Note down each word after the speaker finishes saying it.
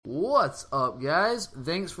What's up, guys?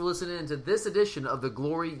 Thanks for listening to this edition of the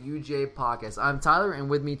Glory UGA podcast. I'm Tyler, and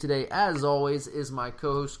with me today, as always, is my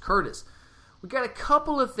co-host Curtis. We got a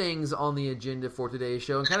couple of things on the agenda for today's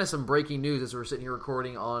show, and kind of some breaking news as we're sitting here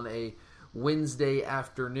recording on a Wednesday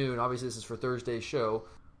afternoon. Obviously, this is for Thursday's show,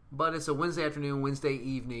 but it's a Wednesday afternoon, Wednesday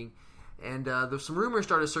evening, and there's some rumors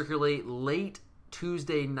started to circulate late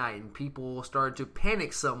Tuesday night, and people started to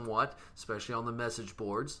panic somewhat, especially on the message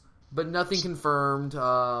boards. But nothing confirmed.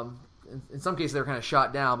 In some cases, they were kind of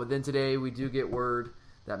shot down. But then today, we do get word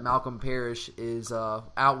that Malcolm Parrish is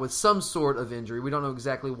out with some sort of injury. We don't know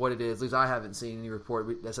exactly what it is. At least I haven't seen any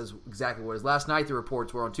report that says exactly what it is. Last night, the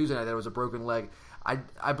reports were on Tuesday night that it was a broken leg.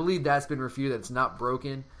 I believe that's been refuted, that it's not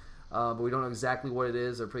broken. But we don't know exactly what it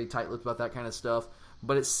is. They're pretty tight-lipped about that kind of stuff.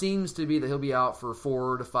 But it seems to be that he'll be out for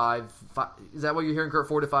 4 to 5. Is that what you're hearing, Kurt?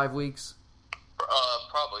 4 to 5 weeks?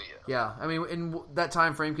 Probably, yeah. Yeah, I mean, and that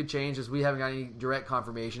time frame could change as we haven't got any direct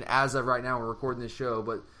confirmation as of right now. We're recording this show,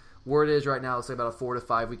 but word is right now, let's say about a 4 to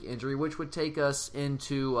 5 week injury, which would take us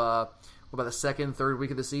into about the second, third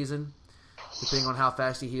week of the season, depending on how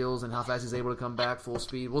fast he heals and how fast he's able to come back full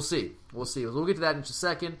speed. We'll see. We'll get to that in just a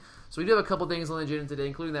second. So we do have a couple things on the agenda today,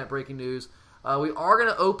 including that breaking news. We are going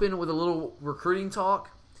to open with a little recruiting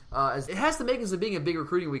talk. As it has the makings of being a big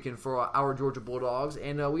recruiting weekend for our Georgia Bulldogs,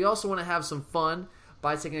 and we also want to have some fun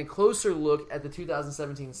by taking a closer look at the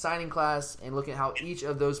 2017 signing class and looking at how each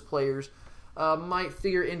of those players might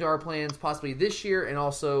figure into our plans possibly this year and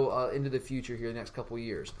also into the future here the next couple of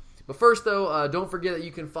years. But first, though, don't forget that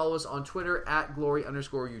you can follow us on Twitter at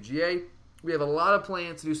glory_UGA. We have a lot of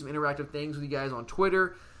plans to do some interactive things with you guys on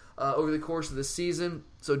Twitter over the course of the season.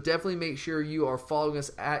 So definitely make sure you are following us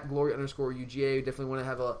at glory_UGA. We definitely want to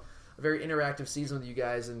have a very interactive season with you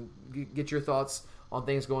guys and get your thoughts on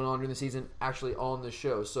things going on during the season actually on the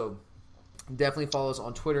show. So definitely follow us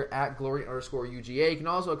on Twitter at glory_UGA. You can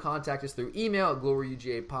also contact us through email at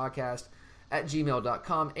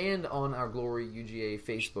gloryugapodcast@gmail.com and on our Glory UGA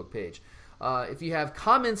Facebook page. If you have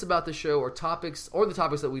comments about the show or topics or the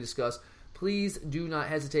topics that we discuss, please do not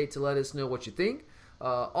hesitate to let us know what you think.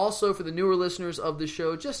 Also, for the newer listeners of the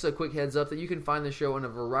show, just a quick heads up that you can find the show on a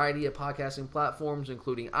variety of podcasting platforms,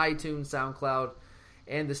 including iTunes, SoundCloud,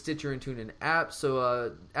 and the Stitcher and TuneIn app.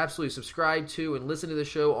 So absolutely subscribe to and listen to the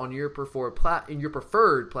show on your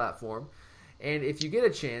preferred platform. And if you get a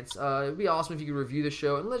chance, it would be awesome if you could review the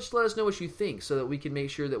show and let us know what you think so that we can make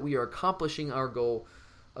sure that we are accomplishing our goal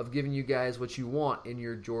of giving you guys what you want in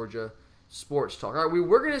your Georgia sports talk. All right,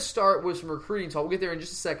 we're going to start with some recruiting talk. We'll get there in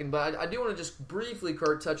just a second, but I do want to just briefly,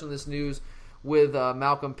 Kurt, touch on this news with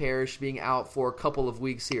Malcolm Parrish being out for a couple of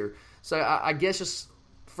weeks here. So I guess just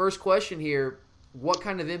first question here, what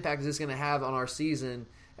kind of impact is this going to have on our season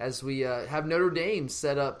as we have Notre Dame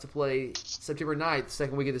set up to play September 9th,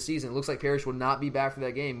 second week of the season? It looks like Parrish will not be back for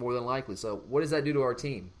that game, more than likely. So what does that do to our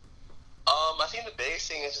team? I think the biggest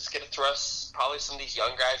thing is just going to thrust probably some of these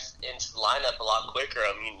young guys into the lineup a lot quicker.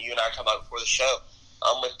 I mean, you and I were talking about before the show.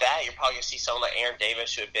 With that, you're probably going to see someone like Aaron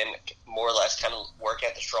Davis, who had been more or less kind of working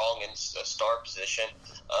at the strong and star position,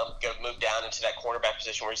 going to move down into that cornerback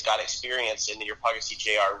position where he's got experience, and then you're probably going to see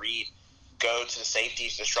J.R. Reed go to the safety,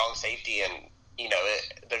 the strong safety, and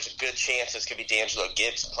there's a good chance it's going to be D'Angelo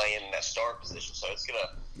Gibbs playing in that star position. So it's going to,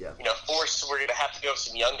 we're going to have to go with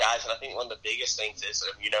some young guys. And I think one of the biggest things is,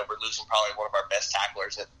 we're losing probably one of our best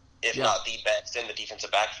tacklers, if not the best, in the defensive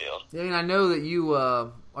backfield. Yeah, and I know that you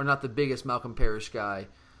are not the biggest Malcolm Parrish guy,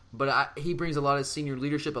 but he brings a lot of senior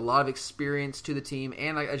leadership, a lot of experience to the team.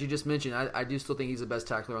 And as you just mentioned, I do still think he's the best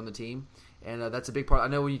tackler on the team. And that's a big part. I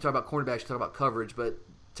know when you talk about cornerbacks, you talk about coverage, but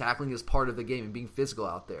tackling is part of the game and being physical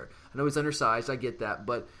out there. I know he's undersized. I get that.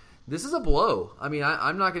 But this is a blow. I mean,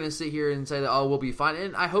 I'm not going to sit here and say that, we'll be fine.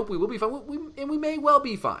 And I hope we will be fine. We may well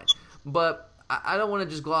be fine. But I don't want to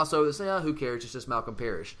just gloss over this and say, who cares? It's just Malcolm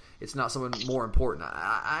Parrish. It's not someone more important.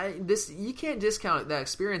 You can't discount that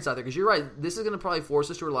experience out there because you're right. This is going to probably force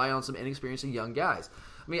us to rely on some inexperienced and young guys.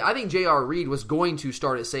 I mean, I think J.R. Reed was going to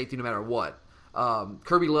start at safety no matter what.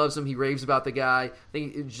 Kirby loves him. He raves about the guy. I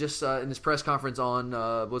think it just in his press conference on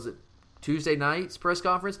was it Tuesday night's press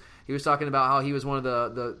conference, he was talking about how he was one of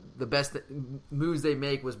the best moves they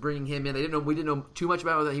make was bringing him in. We didn't know too much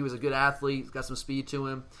about him, that he was a good athlete, got some speed to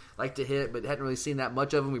him, liked to hit, but hadn't really seen that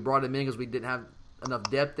much of him. We brought him in because we didn't have enough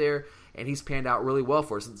depth there, and he's panned out really well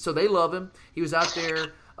for us. So they love him. He was out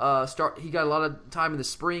there. He got a lot of time in the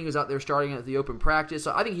spring. He was out there starting at the open practice.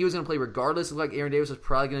 So I think he was going to play regardless. It looked like Aaron Davis was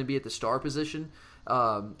probably going to be at the star position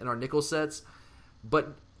in our nickel sets.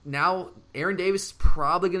 But now Aaron Davis is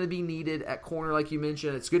probably going to be needed at corner, like you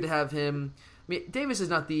mentioned. It's good to have him. I mean, Davis is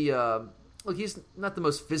not the look, he's not the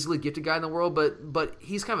most physically gifted guy in the world, but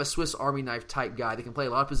he's kind of a Swiss Army knife type guy that can play a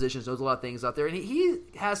lot of positions, knows a lot of things out there, and he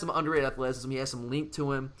has some underrated athleticism. He has some length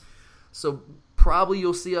to him, so probably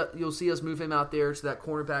you'll see us move him out there to that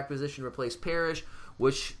cornerback position to replace Parrish,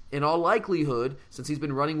 which in all likelihood, since he's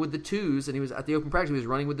been running with the twos and he was at the open practice, he was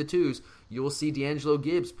running with the twos. You'll see D'Angelo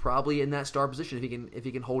Gibbs probably in that star position if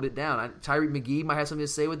he can hold it down. Tyreek McGee might have something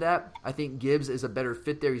to say with that. I think Gibbs is a better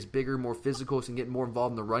fit there. He's bigger, more physical, so he can get more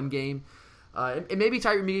involved in the run game. And maybe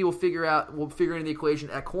Tyreek McGee will figure into the equation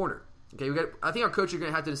at corner. Okay, I think our coaches are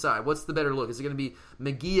going to have to decide what's the better look. Is it going to be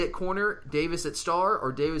McGee at corner, Davis at star,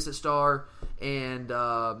 or Davis at star and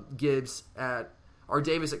Gibbs or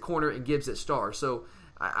Davis at corner and Gibbs at star? So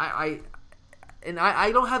I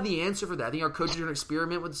don't have the answer for that. I think our coaches are going to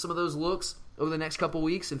experiment with some of those looks over the next couple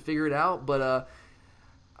weeks and figure it out. But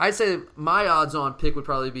I'd say my odds-on pick would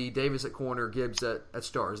probably be Davis at corner, Gibbs at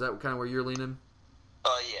star. Is that kind of where you're leaning?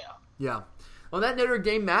 Yeah. Yeah. On that Notre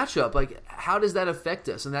Dame matchup, like, how does that affect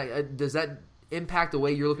us? And does that impact the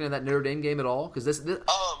way you're looking at that Notre Dame game at all? Because this is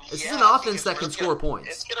an offense that can score points.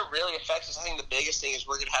 It's going to really affect us. I think the biggest thing is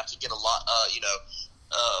we're going to have to get a lot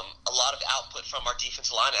of output from our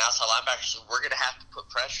defensive line and outside linebackers. So we're going to have to put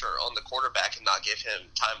pressure on the quarterback and not give him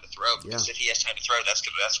time to throw. Because if he has time to throw, that's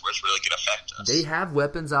where it's really going to affect us. They have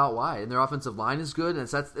weapons out wide, and their offensive line is good. And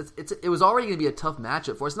it was already going to be a tough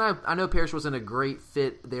matchup for us. And I know Parrish wasn't a great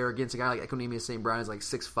fit there against a guy like Equanimeous St. Brown. He's like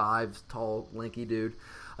 6'5", tall, lanky dude.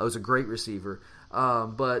 It was a great receiver.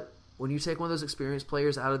 But when you take one of those experienced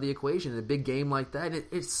players out of the equation in a big game like that,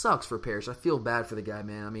 it sucks for Parrish. I feel bad for the guy,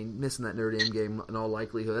 man. I mean, missing that Notre Dame game in all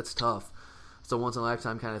likelihood, that's tough. It's a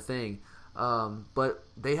once-in-a-lifetime kind of thing. But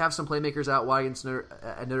they have some playmakers out wide against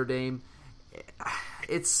Notre Dame.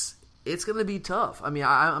 It's going to be tough. I mean,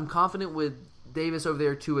 I'm confident with Davis over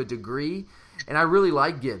there to a degree, and I really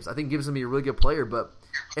like Gibbs. I think Gibbs is going to be a really good player, but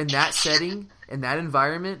in that setting, in that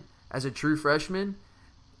environment, as a true freshman,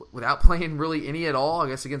 without playing really any at all, I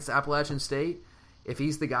guess against Appalachian State, if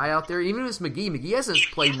he's the guy out there, even if it's McGee hasn't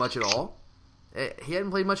played much at all. He hadn't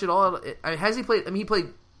played much at all. Has he played? I mean, he played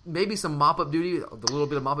maybe some mop-up duty, the little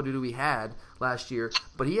bit of mop-up duty we had last year,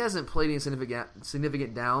 but he hasn't played any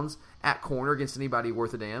significant downs at corner against anybody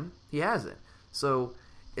worth a damn. He hasn't. So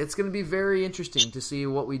it's going to be very interesting to see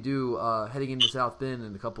what we do heading into South Bend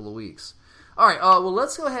in a couple of weeks. All right, well,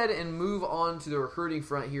 let's go ahead and move on to the recruiting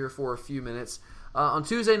front here for a few minutes. On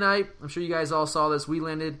Tuesday night, I'm sure you guys all saw this, we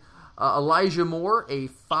landed Elijah Moore, a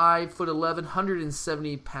 5'11",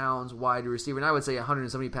 170 pounds wide receiver, and I would say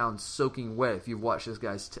 170 pounds soaking wet if you've watched this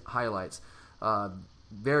guy's highlights.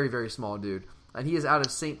 Very, very small dude. And he is out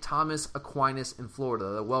of St. Thomas Aquinas in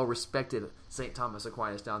Florida, the well-respected St. Thomas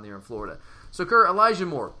Aquinas down there in Florida. So, Kurt, Elijah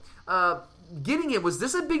Moore, getting it, was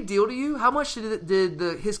this a big deal to you? How much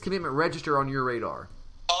did his commitment register on your radar?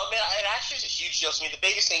 Oh, man, it actually is a huge deal to me. The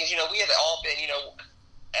biggest thing is, we have all been,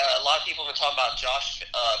 a lot of people have been talking about Josh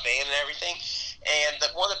Vann and everything. And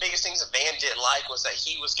one of the biggest things that Vann didn't like was that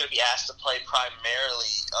he was going to be asked to play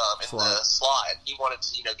primarily in the slot. He wanted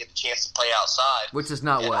to, get the chance to play outside. Which is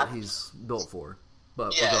not what he's built for.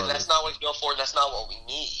 But yeah, and that's not what he's built for, and that's not what we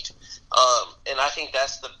need. And I think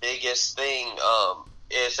that's the biggest thing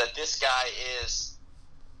is that this guy is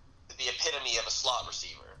the epitome of a slot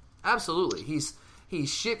receiver. Absolutely.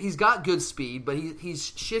 He's got good speed, but he's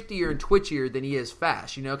shiftier and twitchier than he is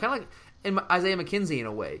fast. Kind of like Isaiah McKenzie in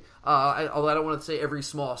a way. Although I don't want to say every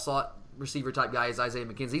small slot receiver type guy is Isaiah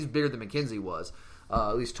McKenzie. He's bigger than McKenzie was,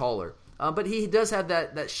 at least taller. But he does have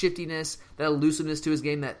that shiftiness, that elusiveness to his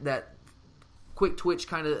game, that quick twitch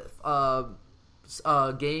kind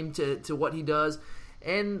of game to what he does.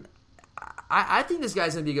 And I think this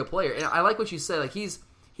guy's going to be a good player. And I like what you said. Like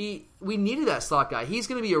we needed that slot guy. He's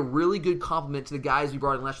going to be a really good complement to the guys we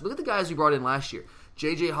brought in last year. Look at the guys we brought in last year.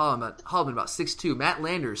 J.J. Holloman about 6'2". Matt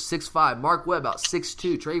Landers, 6'5". Mark Webb, about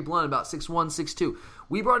 6'2". Trey Blunt, about 6'1", 6'2".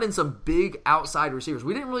 We brought in some big outside receivers.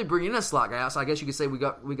 We didn't really bring in a slot guy, so I guess you could say we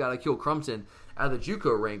got Akil Crumpton out of the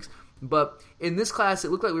JUCO ranks. But in this class,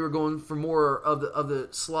 it looked like we were going for more of the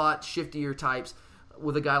slot, shiftier types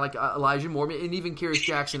with a guy like Elijah Moore and even Karis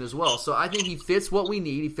Jackson as well. So I think he fits what we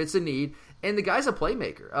need. He fits the need. And the guy's a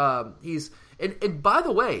playmaker. And by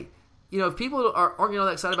the way, if people aren't all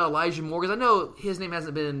that excited about Elijah Moore, because I know his name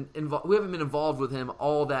hasn't been involved. We haven't been involved with him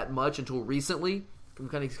all that much until recently. We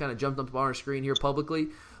kind of jumped up on our screen here publicly.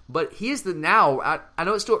 But he is I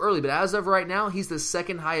know it's still early, but as of right now, he's the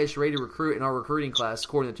second highest rated recruit in our recruiting class,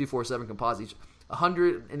 according to 247 Composite. He's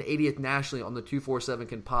 180th nationally on the 247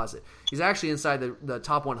 Composite. He's actually inside the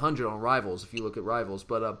top 100 on Rivals, if you look at Rivals.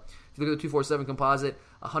 But if you look at the 247 Composite,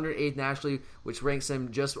 108th nationally, which ranks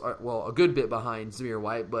him a good bit behind Zamir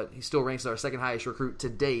White, but he still ranks as our second highest recruit to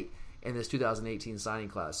date in this 2018 signing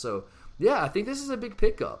class. So, yeah, I think this is a big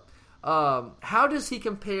pickup. How does he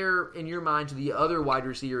compare, in your mind, to the other wide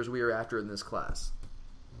receivers we are after in this class?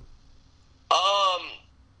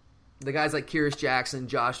 The guys like Kearis Jackson,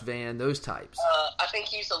 Josh Vann, those types. I think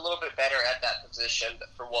he's a little bit better at that position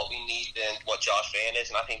for what we need than what Josh Vann is,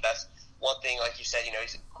 and I think that's one thing, like you said,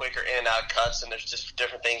 he's quicker in and out cuts, and there's just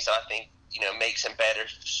different things that I think, makes him better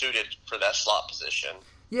suited for that slot position.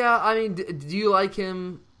 Yeah, I mean, do you like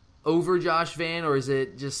him over Josh Vann, or is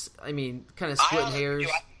it just, kind of splitting hairs? I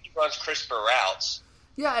think he runs crisper routes.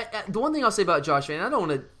 Yeah, the one thing I'll say about Josh Vann, I don't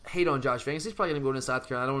want to hate on Josh Vann because he's probably going to go to South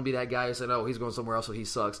Carolina. I don't want to be that guy who said, he's going somewhere else, so he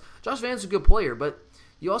sucks. Josh Vann's a good player, but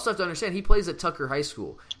you also have to understand he plays at Tucker High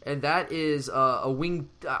School, and that is a wing,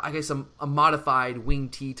 I guess a modified wing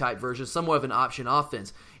T type version, somewhat of an option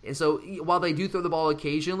offense. And so while they do throw the ball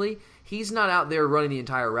occasionally, he's not out there running the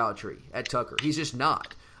entire route tree at Tucker. He's just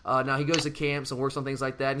not. Now he goes to camps and works on things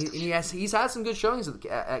like that, and he's had some good showings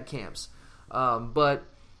at camps, but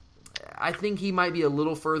I think he might be a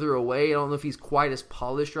little further away. I don't know if he's quite as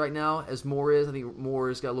polished right now as Moore is. I think Moore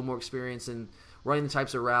has got a little more experience in running the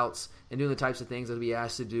types of routes and doing the types of things that he'll be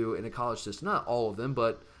asked to do in a college system. Not all of them,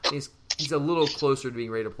 but he's a little closer to being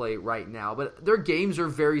ready to play right now. But their games are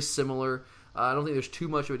very similar. I don't think there's too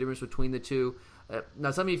much of a difference between the two.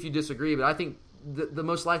 Now, tell me if you disagree, but I think the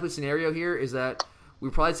most likely scenario here is that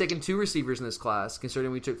we've probably taken 2 receivers in this class,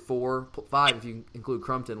 considering we took 5 if you include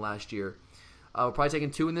Crumpton last year. We're probably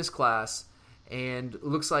taking 2 in this class, and it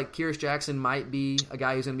looks like Kearis Jackson might be a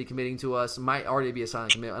guy who's going to be committing to us. Might already be a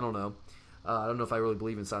silent commit. I don't know. I don't know if I really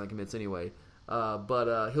believe in silent commits anyway.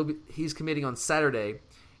 But he's committing on Saturday,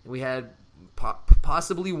 and we had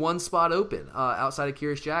possibly one spot open outside of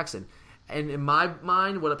Kearis Jackson. And in my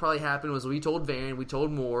mind, what probably happened was we told Vann, we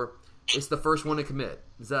told Moore, it's the first one to commit.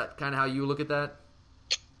 Is that kind of how you look at that?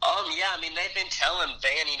 Yeah, they've been telling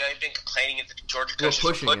Vann, they've been complaining at the Georgia coaches.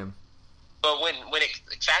 We're pushing him. But when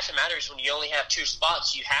fashion matters, when you only have 2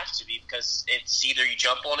 spots, you have to be, because it's either you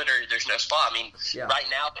jump on it or there's no spot. Right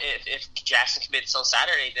now, if Jackson commits on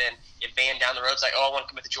Saturday, then if Vann down the road's like, I want to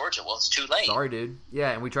commit to Georgia, well, it's too late. Sorry, dude.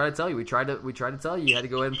 Yeah, and we tried to tell you. We tried to tell you had to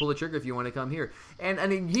go ahead and pull the trigger if you want to come here.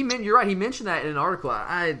 And you're right. He mentioned that in an article.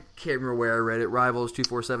 I can't remember where I read it. Rivals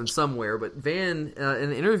 247 somewhere. But Vann in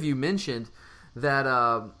an interview mentioned that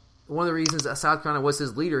one of the reasons that South Carolina was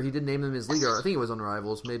his leader, he did name him his leader. I think it was on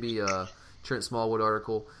Rivals. Maybe. Trent Smallwood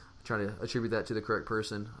article. I'm trying to attribute that to the correct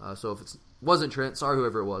person. So if it wasn't Trent, sorry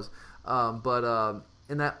whoever it was. But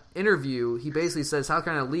in that interview, he basically says South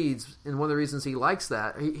Carolina leads, and one of the reasons he likes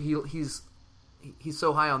that, he's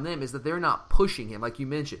so high on them, is that they're not pushing him, like you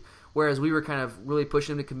mentioned. Whereas we were kind of really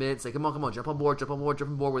pushing him to commit, say, come on, jump on board,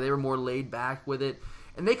 where they were more laid back with it.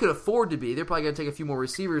 And they could afford to be. They're probably going to take a few more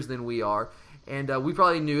receivers than we are. And we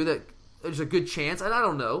probably knew that there's a good chance, and I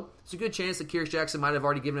don't know, it's a good chance that Kearis Jackson might have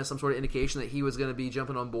already given us some sort of indication that he was going to be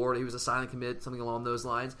jumping on board. He was a silent commit, something along those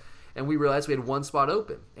lines. And we realized we had one spot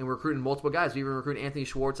open, and we're recruiting multiple guys. We even recruited Anthony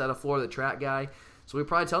Schwartz out of Florida, the track guy. So we're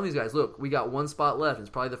probably telling these guys, look, we got one spot left, and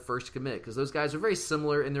it's probably the first to commit, because those guys are very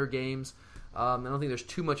similar in their games. I don't think there's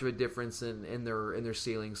too much of a difference in their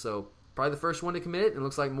ceiling. So probably the first one to commit, and it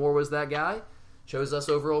looks like Moore was that guy. Chose us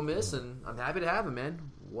over Ole Miss, and I'm happy to have him,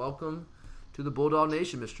 man. Welcome to the Bulldog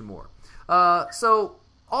Nation, Mr. Moore. So,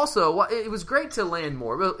 also, it was great to land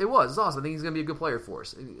Moore. It was. It's awesome. I think he's going to be a good player for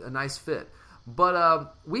us. A nice fit.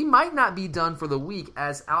 But we might not be done for the week,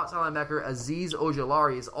 as outside linebacker Azeez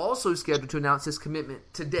Ojulari is also scheduled to announce his commitment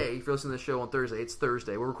today. If you're listening to the show on Thursday, it's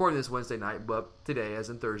Thursday. We're recording this Wednesday night, but today, as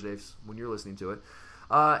in Thursday, when you're listening to it.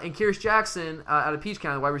 And Kearis Jackson, out of Peach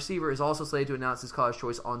County, wide receiver, is also slated to announce his college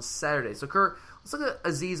choice on Saturday. So, Kurt, let's look at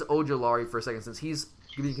Azeez Ojulari for a second, since he's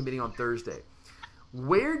going to be committing on Thursday.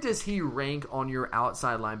 Where does he rank on your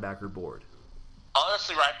outside linebacker board?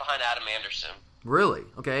 Honestly, right behind Adam Anderson. Really?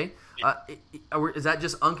 Okay. Is that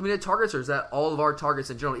just uncommitted targets, or is that all of our targets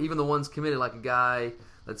in general, even the ones committed, like a guy,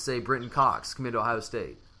 let's say Brenton Cox, committed to Ohio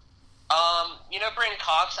State? Brenton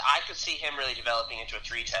Cox, I could see him really developing into a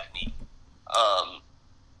 3 technique.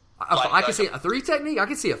 I can see a 3 technique. I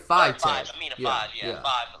can see a 5 technique. A 5, yeah. 5,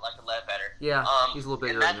 but like a Ledbetter. Yeah, he's a little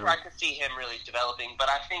bigger. And that's where I could see him really developing. But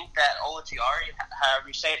I think that Ojulari, however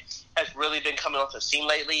you say it, has really been coming off the scene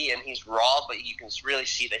lately, and he's raw, but you can really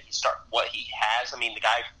see that what he has. The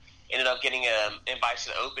guy ended up getting invites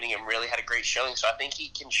to the opening and really had a great showing. So I think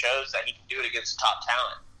he shows that he can do it against top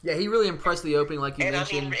talent. Yeah, he really impressed the opening, like you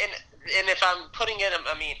mentioned. And if I'm putting him,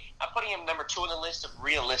 I'm putting him number 2 on the list of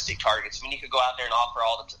realistic targets. You could go out there and offer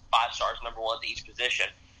all the 5 stars, number 1 to each position.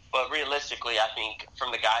 But realistically, I think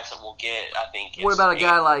from the guys that we'll get, I think. What about a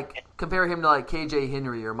guy like, compare him to like KJ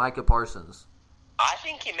Henry or Micah Parsons? I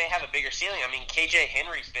think he may have a bigger ceiling. I mean, KJ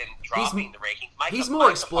Henry's been dropping the rankings. He's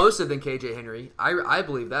more explosive than KJ Henry. I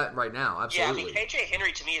believe that right now. Absolutely. Yeah, I mean, KJ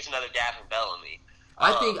Henry to me is another Davin Bellamy.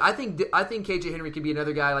 I think KJ Henry could be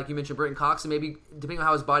another guy, like you mentioned, Brenton Cox, and maybe depending on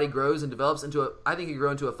how his body grows and develops I think he could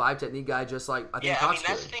grow into a 5 technique guy, just like I think Cox could.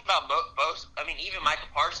 That's the thing about both. I mean, even Michael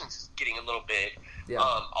Parsons is getting a little big. Yeah.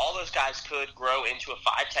 All those guys could grow into a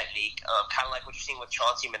 5 technique, kind of like what you're seeing with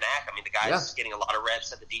Chauncey Manak. I mean, the guy's getting a lot of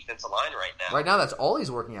reps at the defensive line right now. Right now, that's all he's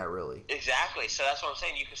working at, really. Exactly. So that's what I'm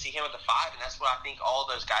saying. You can see him at the 5, and that's what I think all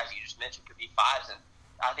those guys you just mentioned could be 5s. And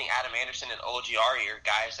I think Adam Anderson and Ojiari are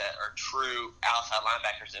guys that are true outside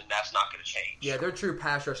linebackers, and that's not going to change. Yeah, they're true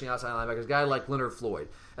pass rushing outside linebackers. A guy like Leonard Floyd.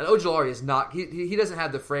 And Ojiari is not – he doesn't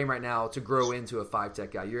have the frame right now to grow into a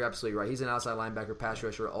 5-tech guy. You're absolutely right. He's an outside linebacker, pass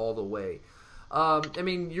rusher all the way. I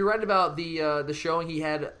mean, you're right about the showing he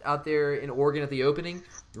had out there in Oregon at the opening.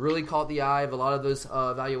 Really caught the eye of a lot of those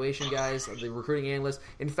evaluation guys, the recruiting analysts.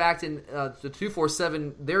 In fact, in the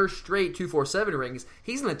 247, their straight 247 rings,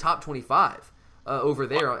 he's in the top 25. Over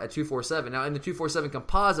there at 247. Now in the 247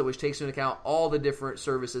 composite, which takes into account all the different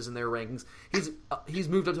services in their rankings, he's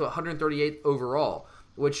moved up to 138th overall.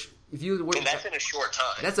 Which if you and that's in a short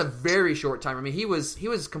time. That's a very short time. I mean, he was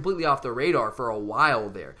completely off the radar for a while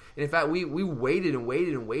there. And in fact, we waited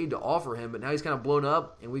to offer him, but now he's kind of blown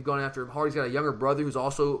up, and we've gone after him hard. He's got a younger brother who's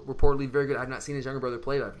also reportedly very good. I've not seen his younger brother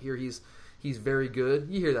play, but I hear he's very good.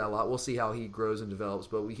 You hear that a lot. We'll see how he grows and develops,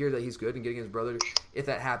 but we hear that he's good, and getting his brother, if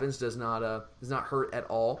that happens, does not hurt at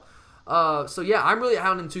all. So yeah, I'm really high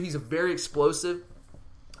on him too. He's a very explosive.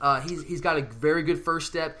 He's got a very good first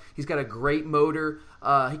step. He's got a great motor.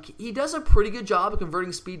 He does a pretty good job of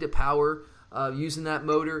converting speed to power using that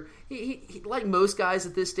motor. He like most guys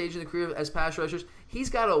at this stage in the career as pass rushers, he's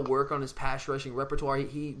got to work on his pass rushing repertoire.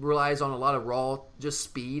 He relies on a lot of raw just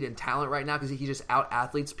speed and talent right now because he just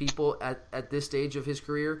out-athletes people at this stage of his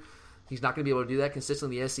career. He's not going to be able to do that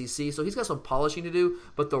consistently in the SEC, so he's got some polishing to do,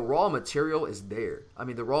 but the raw material is there. I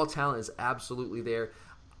mean, the raw talent is absolutely there.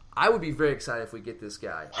 I would be very excited if we get this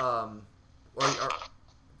guy.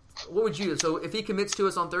 What would you? So if he commits to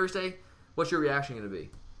us on Thursday, what's your reaction going to be?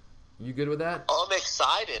 You good with that? I'm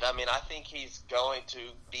excited. I mean, I think he's going to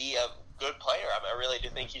be a good player. I mean, I really do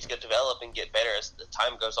think he's going to develop and get better as the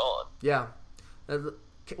time goes on. Yeah.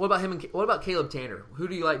 What about him? What about Caleb Tanner? Who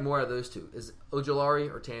do you like more out of those two? Is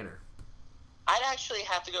Ojulari or Tanner? I'd actually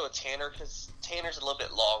have to go with Tanner because Tanner's a little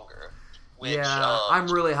bit longer. Which, I'm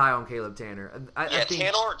really high on Caleb Tanner. I think,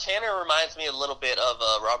 Tanner reminds me a little bit of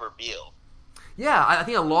Robert Beal. Yeah, I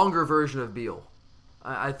think a longer version of Beal.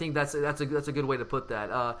 I think that's a good way to put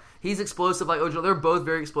that. He's explosive like Ojo. They're both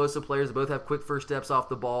very explosive players. They both have quick first steps off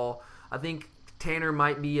the ball. I think Tanner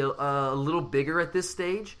might be a little bigger at this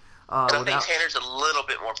stage. And I think Tanner's a little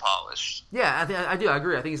bit more polished. Yeah, I do. I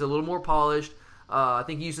agree. I think he's a little more polished. I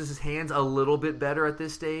think he uses his hands a little bit better at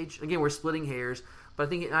this stage. Again, we're splitting hairs.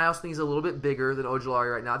 But I also think he's a little bit bigger than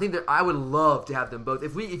Ojulari right now. I think that I would love to have them both.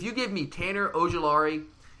 If you give me Tanner, Ojulari,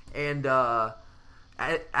 and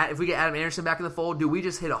if we get Adam Anderson back in the fold, dude, we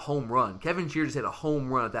just hit a home run. Kevin Shear just hit a home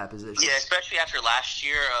run at that position. Yeah, especially after last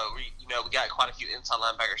year, we got quite a few inside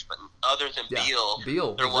linebackers, but other than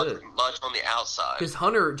Beal, there wasn't much on the outside. Because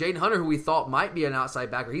Jaden Hunter, who we thought might be an outside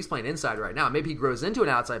backer, he's playing inside right now. Maybe he grows into an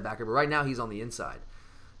outside backer, but right now he's on the inside.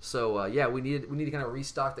 So, we need to kind of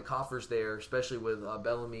restock the coffers there, especially with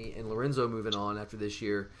Bellamy and Lorenzo moving on after this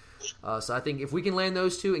year. So I think if we can land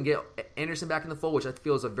those two and get Anderson back in the fold, which I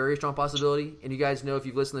feel is a very strong possibility, and you guys know if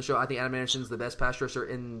you've listened to the show, I think Adam Anderson's the best pass rusher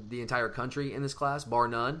in the entire country in this class, bar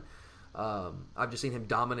none. I've just seen him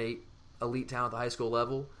dominate elite talent at the high school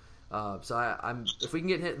level. So if we can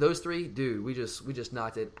get those three, dude, we just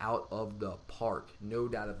knocked it out of the park, no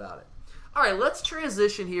doubt about it. All right, let's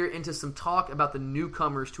transition here into some talk about the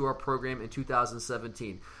newcomers to our program in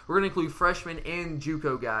 2017. We're going to include freshmen and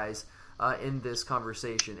JUCO guys in this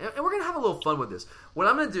conversation, and we're going to have a little fun with this. What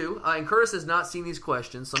I'm going to do, and Curtis has not seen these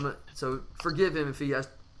questions, so forgive him if he has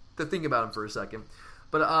to think about them for a second.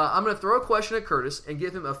 But I'm going to throw a question at Curtis and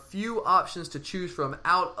give him a few options to choose from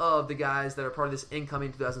out of the guys that are part of this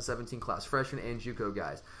incoming 2017 class, freshmen and JUCO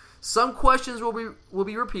guys. Some questions will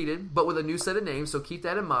be repeated, but with a new set of names, so keep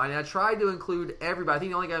that in mind. And I tried to include everybody. I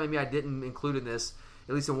think the only guy maybe I didn't include in this,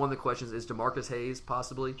 at least in one of the questions, is DeMarcus Hayes,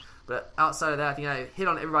 possibly. But outside of that, I think I hit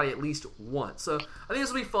on everybody at least once. So I think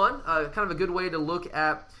this will be fun, kind of a good way to look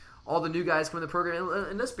at all the new guys coming to the program.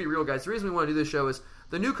 And let's be real, guys. The reason we want to do this show is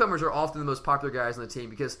the newcomers are often the most popular guys on the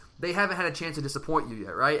team because they haven't had a chance to disappoint you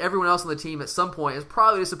yet, right? Everyone else on the team at some point has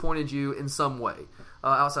probably disappointed you in some way,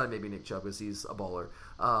 outside of maybe Nick Chubb because he's a baller.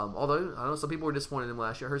 Although, I know some people were disappointed in him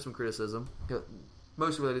last year. I heard some criticism.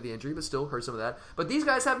 mostly related to the injury, but still heard some of that. But these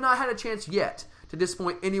guys have not had a chance yet to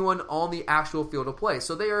disappoint anyone on the actual field of play.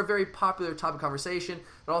 So they are a very popular topic of conversation.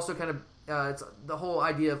 But also kind of it's the whole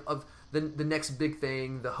idea of the next big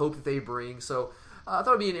thing, the hope that they bring. So I thought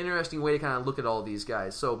it would be an interesting way to kind of look at all these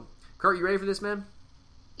guys. So, Kurt, you ready for this, man?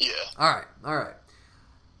 Yeah. All right.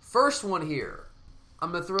 First one here.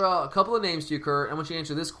 I'm going to throw out a couple of names to you, Kurt. I want you to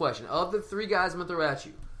answer this question. Of the three guys I'm going to throw at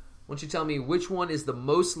you, I want you to tell me which one is the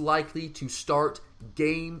most likely to start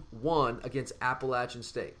Game 1 against Appalachian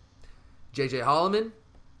State. J.J. Holloman,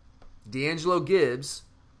 D'Angelo Gibbs,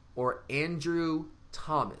 or Andrew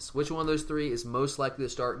Thomas. Which one of those three is most likely to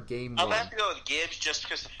start Game 1? I'm going to have to go with Gibbs just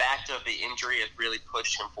because the fact of the injury has really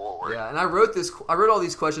pushed him forward. Yeah, and I wrote all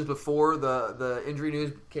these questions before the injury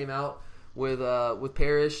news came out with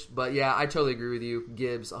Parrish. But yeah, I totally agree with you.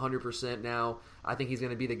 Gibbs, 100% now. I think he's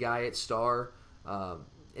going to be the guy at star.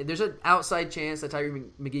 There's an outside chance that Tyree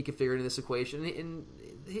McGee can figure into this equation, and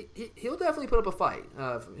he'll definitely put up a fight.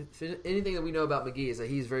 Anything that we know about McGee is that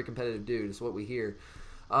he's a very competitive dude. Is what we hear.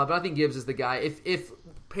 But I think Gibbs is the guy. If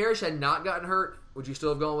Parrish had not gotten hurt, would you still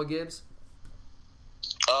have gone with Gibbs?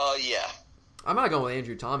 Yeah. I'm not going with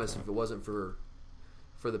Andrew Thomas if it wasn't for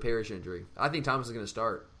the Parrish injury. I think Thomas is going to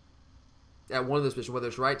start at one of those positions, whether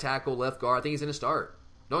it's right tackle, left guard. I think he's going to start.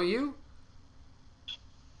 Don't you?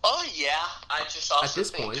 Oh, yeah. I just also at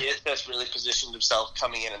this think point, Gibbs has really positioned himself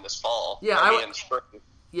coming in this fall. Yeah, in the spring.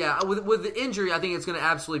 Yeah, with the injury, I think it's going to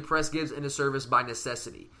absolutely press Gibbs into service by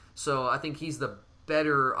necessity. So I think he's the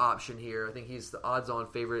better option here. I think he's the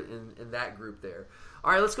odds-on favorite in that group there.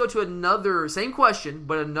 All right, let's go to another, same question,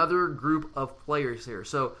 but another group of players here.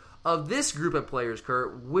 So of this group of players,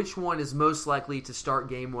 Kurt, which one is most likely to start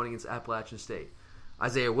Game 1 against Appalachian State?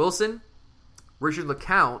 Isaiah Wilson, Richard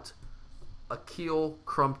LeCounte, Akil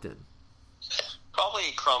Crumpton. Probably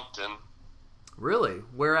Crumpton. Really?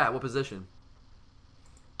 Where at? What position?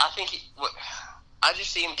 I think I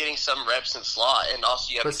just see him getting some reps in slot, and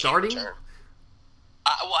also you have but the starting? kick return.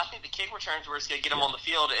 I think the kick returns where it's going to get him on the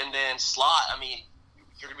field, and then slot, I mean,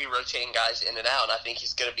 you're going to be rotating guys in and out, and I think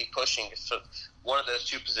he's going to be pushing for one of those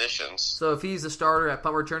two positions. So if he's a starter at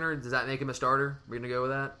punt returner, does that make him a starter? We're going to go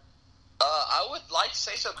with that? I would like to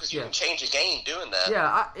say so because you can change a game doing that.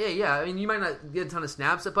 Yeah. I mean, you might not get a ton of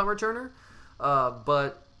snaps at punt returner,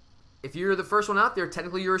 but if you're the first one out there,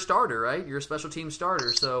 technically you're a starter, right? You're a special team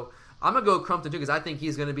starter. So I'm going to go with Crumpton too because I think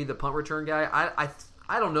he's going to be the punt return guy.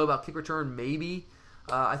 I don't know about kick return, maybe.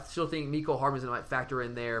 I still think Miko Hardman might factor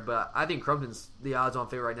in there, but I think Crumpton's the odds-on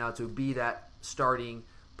favorite right now to be that starting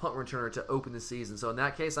punt returner to open the season. So in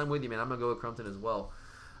that case, I'm with you, man. I'm going to go with Crumpton as well.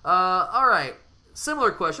 All right.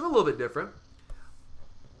 Similar question, but a little bit different.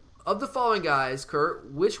 Of the following guys,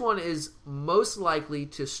 Kurt, which one is most likely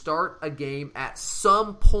to start a game at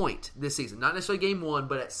some point this season? Not necessarily Game 1,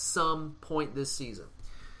 but at some point this season.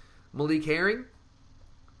 Malik Herring,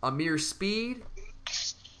 Amir Speed,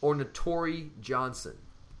 or Notori Johnson?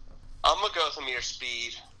 I'm going to go with Amir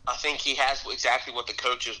Speed. I think he has exactly what the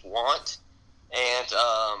coaches want, and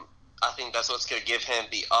I think that's what's going to give him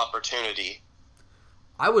the opportunity.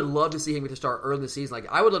 I would love to see him get to start early in the season. Like,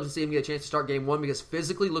 I would love to see him get a chance to start Game 1 because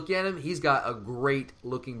physically, looking at him, he's got a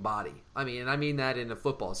great-looking body. I mean that in a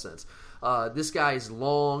football sense. This guy is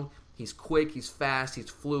long, he's quick, he's fast,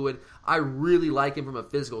 he's fluid. I really like him from a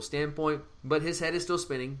physical standpoint, but his head is still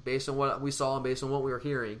spinning based on what we saw and based on what we were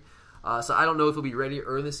hearing. So I don't know if he'll be ready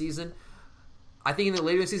early in the season. I think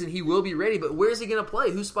later in the season he will be ready, but where is he going to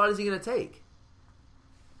play? Whose spot is he going to take?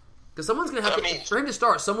 Because someone's going to have to, for him to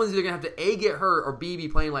start, someone's either going to have to A, get hurt, or B, be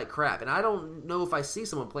playing like crap. And I don't know if I see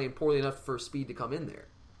someone playing poorly enough for Speed to come in there.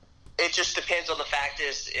 It just depends on the fact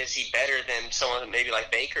is he better than someone maybe like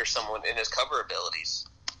Baker, someone in his cover abilities?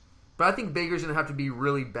 But I think Baker's going to have to be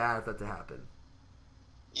really bad for that to happen.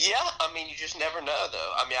 Yeah, I mean, you just never know,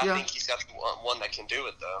 though. I mean, I think he's got one that can do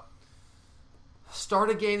it, though. Start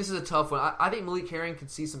a game, this is a tough one. I think Malik Herring could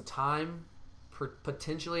see some time,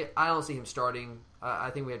 potentially. I don't see him starting.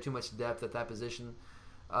 I think we have too much depth at that position.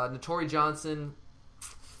 Notori Johnson,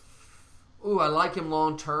 I like him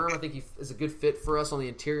long term. I think he is a good fit for us on the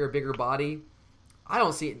interior, bigger body. I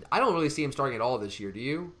don't really see him starting at all this year. Do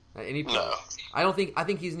you? At any point? No. I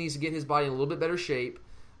think he needs to get his body in a little bit better shape.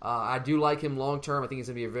 I do like him long term. I think he's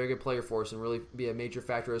going to be a very good player for us and really be a major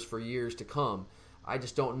factor for years to come. I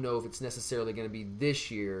just don't know if it's necessarily going to be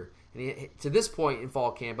this year. And to this point in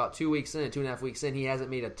fall camp, about 2.5 weeks in, he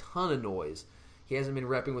hasn't made a ton of noise. He hasn't been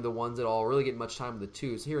repping with the ones at all, really getting much time with the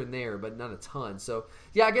twos here and there, but not a ton. So,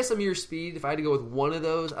 yeah, I guess Amir Speed, if I had to go with one of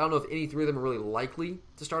those, I don't know if any three of them are really likely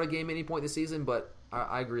to start a game at any point this season, but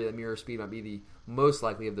I agree that Amir Speed might be the most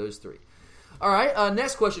likely of those three. All right,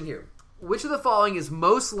 next question here. which of the following is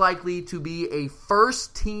most likely to be a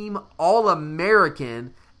first-team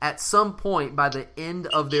All-American at some point by the end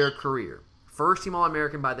of their career? First-team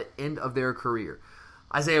All-American by the end of their career.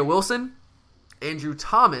 Isaiah Wilson, Andrew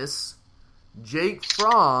Thomas, Jake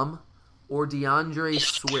Fromm, or DeAndre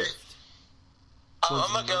Swift?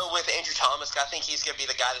 I'm going to go with Andrew Thomas. I think he's going to be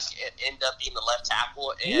the guy that's going to end up being the left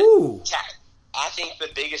tackle. Ooh. I think the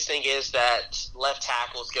biggest thing is that left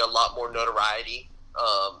tackles get a lot more notoriety.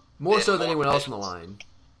 More so than anyone else on the line.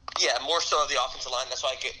 Yeah, more so of the offensive line. That's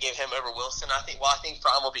why I gave him over Wilson. I think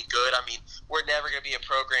Fromm will be good. I mean, we're never going to be a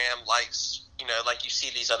program like you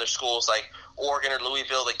see these other schools like Oregon or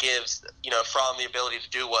Louisville that gives, Fromm the ability to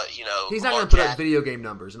do what, He's not going to put up video game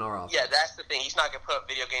numbers in our offense. Yeah, that's the thing. He's not going to put up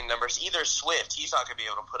video game numbers. Either Swift, he's not going to be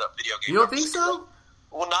able to put up video game numbers. You don't think so?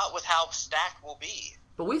 Well, not with how stacked we'll be.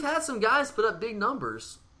 But we've had some guys put up big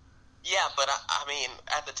numbers. Yeah, but I mean,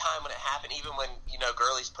 at the time when it happened, even when,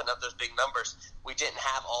 Gurley's putting up those big numbers, we didn't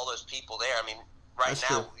have all those people there. I mean, That's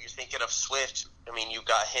now, true. You're thinking of Swift. I mean, you've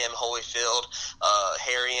got him, Holyfield,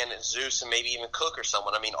 Harrion, and Zeus, and maybe even Cook or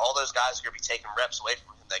someone. I mean, all those guys are going to be taking reps away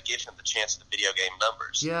from him that gives him the chance at the video game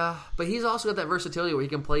numbers. Yeah, but he's also got that versatility where he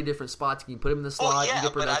can play different spots. You can put him in the slot. Yeah,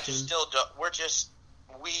 get but I production. just still don't.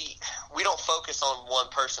 We don't focus on one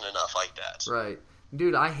person enough like that. Right.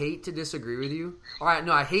 Dude, I hate to disagree with you. All right,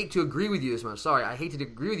 no, I hate to agree with you as much. Sorry, I hate to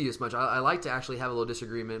agree with you as much. I like to actually have a little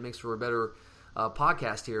disagreement. It makes for a better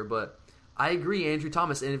podcast here. But I agree, Andrew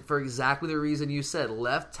Thomas, and for exactly the reason you said,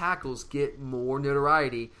 left tackles get more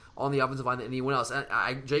notoriety on the offensive line than anyone else.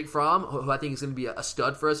 And Jake Fromm, who I think is going to be a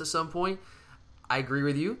stud for us at some point, I agree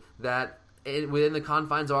with you that within the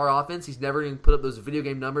confines of our offense, he's never going to put up those video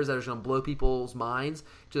game numbers that are going to blow people's minds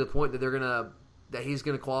to the point that he's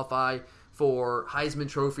going to qualify for Heisman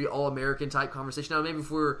Trophy, All-American type conversation. Now, maybe if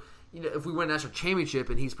we win a national championship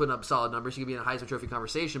and he's putting up solid numbers, he could be in a Heisman Trophy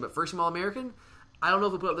conversation. But first-team All-American, I don't know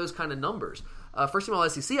if he'll put up those kind of numbers. First-team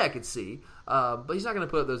All-SEC, I could see, but he's not going to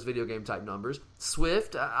put up those video game type numbers.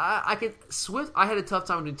 Swift, I had a tough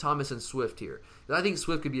time between Thomas and Swift here. I think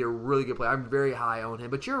Swift could be a really good player. I'm very high on him.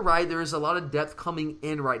 But you're right, there is a lot of depth coming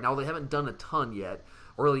in right now. They haven't done a ton yet,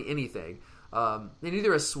 or really anything. And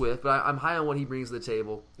neither is Swift, but I'm high on what he brings to the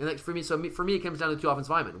table. And for me, it comes down to two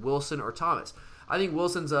offensive linemen, Wilson or Thomas. I think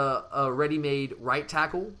Wilson's a ready-made right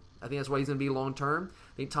tackle. I think that's what he's going to be long-term.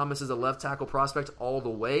 I think Thomas is a left tackle prospect all the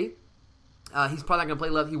way. He's probably not going to play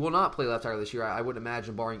left. He will not play left tackle this year, I wouldn't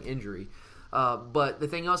imagine, barring injury. But the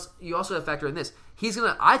thing else, you also have to factor in this.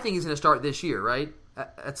 I think he's going to start this year, right?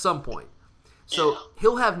 At some point. So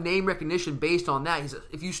he'll have name recognition based on that.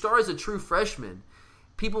 If you start as a true freshman,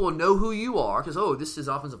 people will know who you are because, this is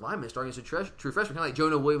offensive lineman starting as a true freshman, kind of like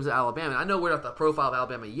Jonah Williams at Alabama. I know we're not the profile of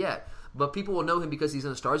Alabama yet, but people will know him because he's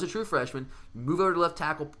going to start as a true freshman, move over to left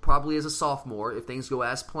tackle probably as a sophomore if things go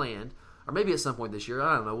as planned, or maybe at some point this year.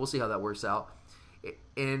 I don't know. We'll see how that works out.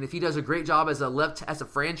 And if he does a great job as a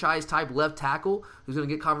franchise-type left tackle who's going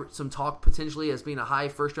to get some talk potentially as being a high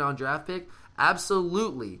first-round draft pick,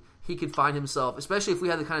 absolutely he could find himself, especially if we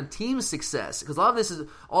had the kind of team success, because a lot of this is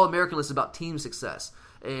All-American list is about team success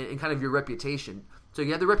and kind of your reputation. So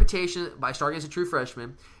you have the reputation by starting as a true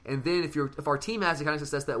freshman, and then if our team has the kind of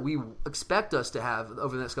success that we expect us to have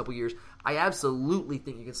over the next couple of years, I absolutely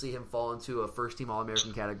think you can see him fall into a first-team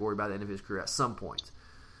All-American category by the end of his career at some point.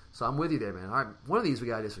 So I'm with you there, man. All right, one of these we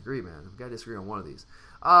got to disagree, man. We got to disagree on one of these.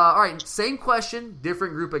 All right, same question,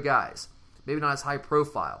 different group of guys. Maybe not as high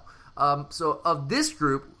profile. So of this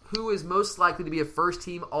group, who is most likely to be a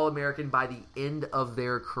first-team All-American by the end of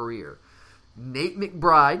their career? Nate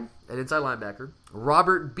McBride at inside linebacker,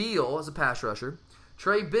 Robert Beal as a pass rusher,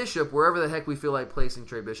 Trey Bishop, wherever the heck we feel like placing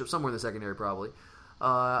Trey Bishop, somewhere in the secondary probably,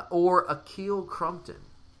 or Akil Crumpton.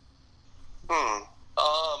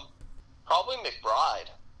 Probably McBride.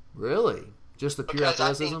 Really? Just the pure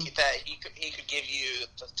athleticism? I think that he could give you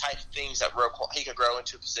the type of things that he could grow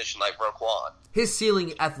into a position like Roquan. His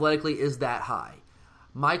ceiling athletically is that high.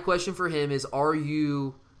 My question for him is, are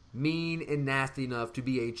you mean and nasty enough to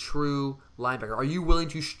be a true linebacker? Are you willing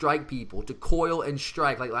to strike people, to coil and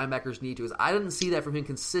strike like linebackers need to? Because I didn't see that from him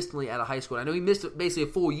consistently out of high school. I know he missed basically a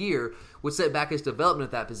full year, which set back his development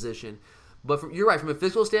at that position. But you're right, from a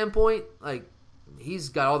physical standpoint, he's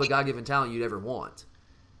got all the God-given talent you'd ever want.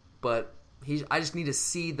 But I just need to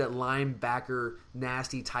see that linebacker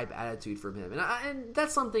nasty type attitude from him, and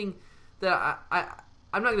that's something that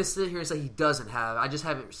I'm not going to sit here and say he doesn't have. I just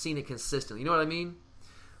haven't seen it consistently. You know what I mean?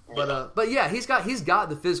 But yeah, he's got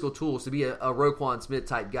the physical tools to be a Roquan Smith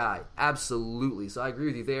type guy. Absolutely. So I agree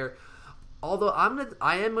with you there. Although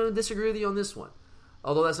I am going to disagree with you on this one.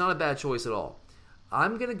 Although that's not a bad choice at all.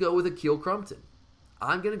 I'm going to go with Akil Crumpton.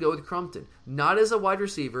 I'm going to go with Crumpton. Not as a wide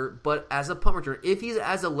receiver, but as a punt returner. If he's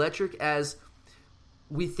as electric as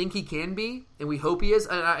we think he can be, and we hope he is.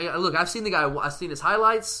 Look, I've seen the guy. I've seen his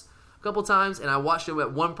highlights a couple times, and I watched him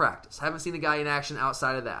at one practice. Haven't seen the guy in action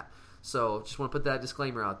outside of that. So just want to put that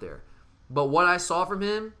disclaimer out there. But what I saw from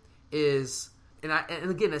him is, and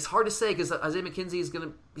again, it's hard to say because Isaiah McKenzie is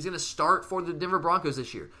going to start for the Denver Broncos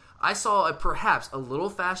this year. I saw perhaps a little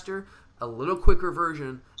faster, a little quicker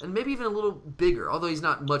version, and maybe even a little bigger, although he's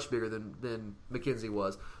not much bigger than McKenzie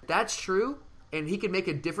was. That's true, and he could make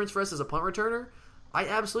a difference for us as a punt returner. I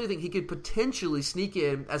absolutely think he could potentially sneak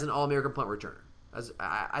in as an All-American punt returner.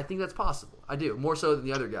 I think that's possible. I do, more so than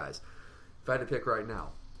the other guys, if I had to pick right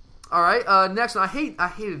now. All right, next one. I hate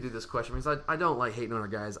to do this question because I don't like hating on our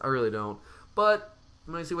guys. I really don't. But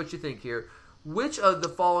I'm going to see what you think here. Which of the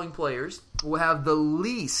following players will have the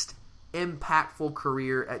least impactful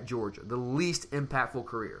career at Georgia? The least impactful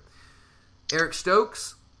career. Eric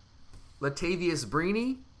Stokes, Latavius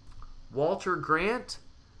Brini, Walter Grant,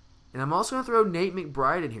 and I'm also going to throw Nate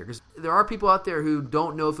McBride in here because there are people out there who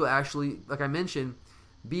don't know if he'll actually, like I mentioned,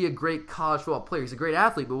 be a great college football player. He's a great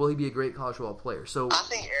athlete, but will he be a great college football player? So I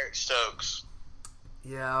think Eric Stokes.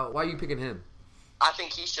 Yeah, why are you picking him? I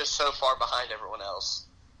think he's just so far behind everyone else.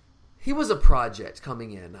 He was a project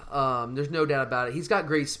coming in. There's no doubt about it. He's got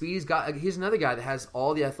great speed. He's another guy that has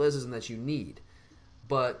all the athleticism that you need.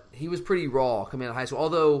 But he was pretty raw coming out of high school.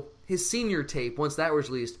 Although his senior tape, once that was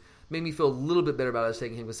released, made me feel a little bit better about us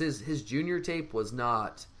taking him because his junior tape was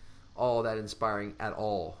not all that inspiring at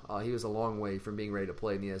all. He was a long way from being ready to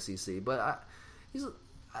play in the SEC. But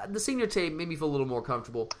the senior tape made me feel a little more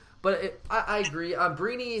comfortable. But I agree.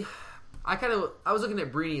 Brini, I was looking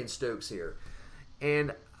at Brini and Stokes here,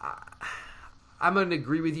 and I'm going to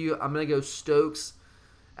agree with you. I'm going to go Stokes.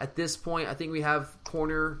 At this point, I think we have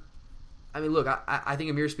corner. I mean, look, I think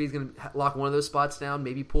Amir Speed's going to lock one of those spots down.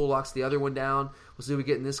 Maybe Poole locks the other one down. We'll see what we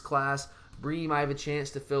get in this class. Brini might have a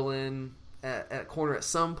chance to fill in at corner at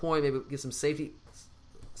some point. Maybe get some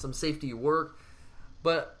safety work.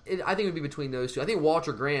 But I think it would be between those two. I think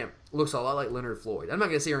Walter Grant looks a lot like Leonard Floyd. I'm not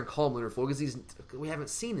going to sit here and call him Leonard Floyd because we haven't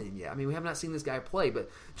seen him yet. I mean, we have not seen this guy play. But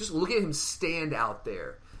just look at him stand out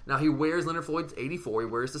there. Now, he wears Leonard Floyd's 84. He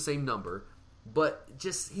wears the same number. But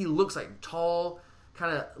just he looks like tall,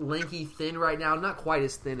 kind of lanky, thin right now. Not quite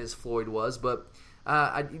as thin as Floyd was, but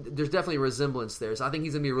there's definitely a resemblance there. So I think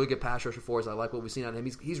he's going to be a really good pass rusher for us. I like what we've seen on him.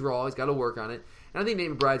 He's raw. He's got to work on it. And I think Nate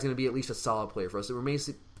McBride's going to be at least a solid player for us. It remains.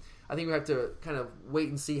 I think we have to kind of wait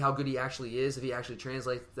and see how good he actually is, if he actually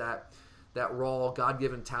translates that raw,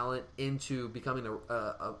 God-given talent into becoming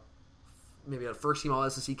maybe a first-team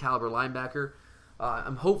All-SEC caliber linebacker.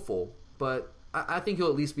 I'm hopeful, but I think he'll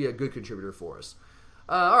at least be a good contributor for us.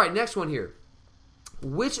 All right, next one here.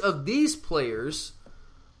 Which of these players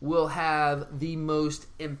will have the most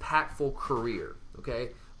impactful career?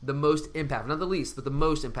 Okay, the most impactful, not the least, but the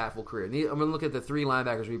most impactful career. I'm going to look at the three inside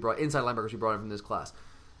linebackers we brought in from this class.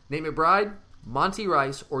 Nate McBride, Monty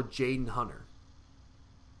Rice, or Jaden Hunter?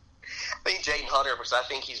 I think Jaden Hunter because I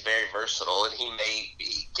think he's very versatile and he may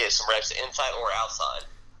get some reps inside or outside.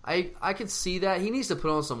 I can see that. He needs to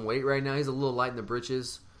put on some weight right now. He's a little light in the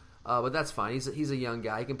britches, but that's fine. He's a young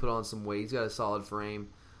guy. He can put on some weight. He's got a solid frame.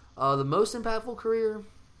 The most impactful career?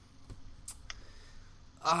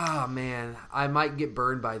 Man. I might get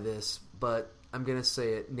burned by this, but I'm going to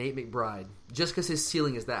say it. Nate McBride. Just because his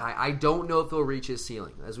ceiling is that high. I don't know if he'll reach his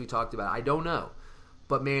ceiling, as we talked about. I don't know.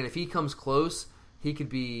 But, man, if he comes close, he could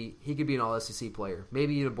be an All-SEC player.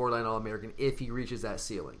 Maybe even a borderline All-American if he reaches that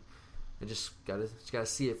ceiling. I just gotta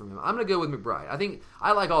see it from him. I'm going to go with McBride.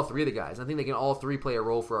 I like all three of the guys. I think they can all three play a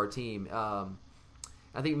role for our team.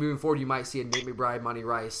 I think moving forward you might see a Nate McBride, Monty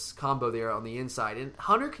Rice combo there on the inside. And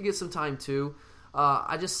Hunter could get some time too.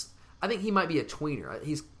 I think he might be a tweener.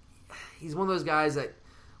 He's one of those guys that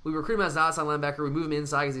we recruit him as an outside linebacker. We move him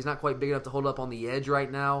inside because he's not quite big enough to hold up on the edge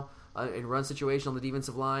right now in run situation on the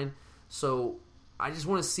defensive line. So I just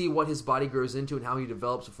want to see what his body grows into and how he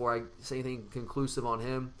develops before I say anything conclusive on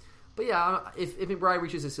him. But yeah, if McBride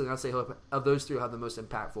reaches his ceiling, I'd say of those three, he'll have the most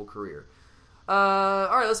impactful career. All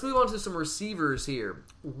right, let's move on to some receivers here.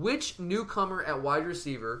 Which newcomer at wide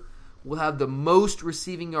receiver will have the most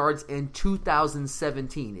receiving yards in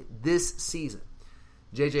 2017, this season?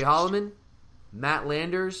 J.J. Holloman, Matt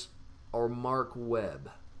Landers, or Mark Webb?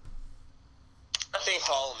 I think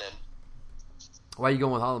Holloman. Why are you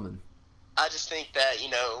going with Holloman? I just think that,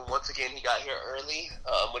 once again, he got here early,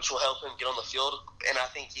 which will help him get on the field. And I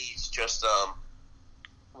think he's just,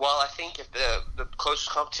 while I think if the closest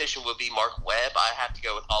competition would be Mark Webb, I have to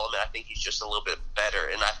go with Holloman. I think he's just a little bit better,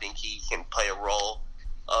 and I think he can play a role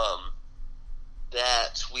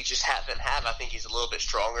that we just haven't had. I think he's a little bit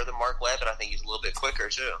stronger than Mark Webb, and I think he's a little bit quicker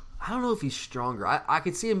too. I don't know if he's stronger. I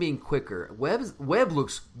could see him being quicker. Webb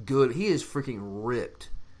looks good. He is freaking ripped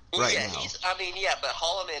right now. But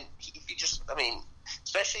Holloman,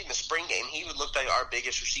 especially in the spring game, he would look like our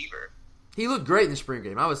biggest receiver. He looked great in the spring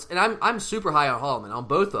game. I'm super high on Holloman, on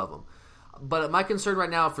both of them. But my concern right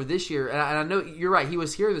now for this year, and I know you're right, he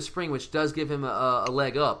was here in the spring, which does give him a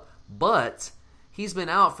leg up. But he's been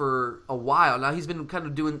out for a while now. He's been kind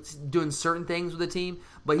of doing certain things with the team,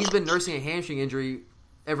 but he's been nursing a hamstring injury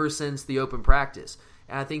ever since the open practice.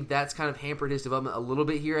 And I think that's kind of hampered his development a little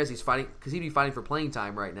bit here as he's fighting, because he'd be fighting for playing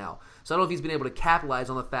time right now. So I don't know if he's been able to capitalize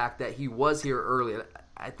on the fact that he was here early.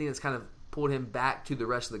 I think it's kind of pulled him back to the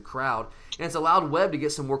rest of the crowd, and it's allowed Webb to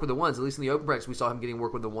get some work with the ones. At least in the open practice, we saw him getting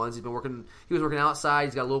work with the ones. He was working outside.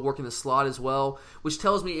 He's got a little work in the slot as well, which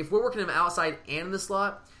tells me if we're working him outside and in the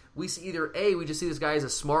slot, we see either A, we just see this guy as a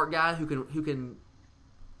smart guy who can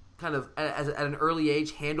kind of at an early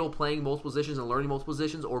age handle playing multiple positions and learning multiple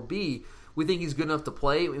positions, or B, we think he's good enough to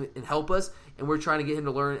play and help us, and we're trying to get him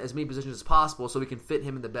to learn as many positions as possible so we can fit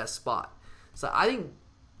him in the best spot. So I think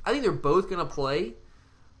they're both going to play.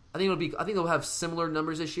 I think they'll have similar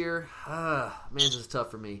numbers this year. Man, this is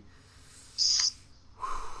tough for me.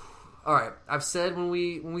 All right, I've said when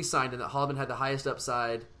we signed him that Holloman had the highest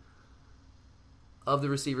upside of the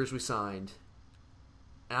receivers we signed,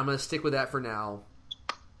 and I'm going to stick with that for now.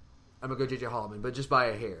 I'm going to go J.J. Holloman, but just by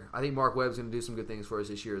a hair. I think Mark Webb's going to do some good things for us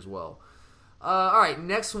this year as well. All right,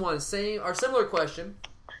 next one, similar question.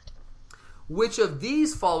 Which of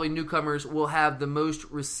these following newcomers will have the most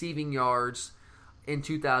receiving yards in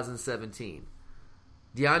 2017?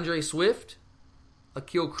 DeAndre Swift,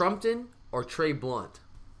 Akil Crumpton, or Trey Blunt?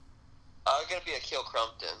 Going to be Akil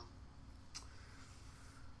Crumpton.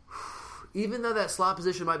 Even though that slot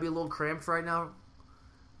position might be a little cramped right now,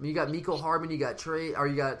 I mean, you got Mecole Hardman, you got Terry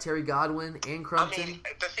Godwin and Crumpton. I mean,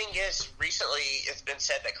 the thing is, recently it's been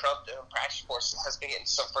said that Crumpton, practice course, has been getting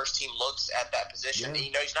some first-team looks at that position. Yeah.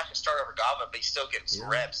 And, he's not going to start over Godwin, but he's still getting some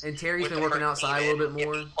reps. And Terry's been working outside a little bit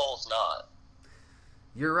more. Mecole's not.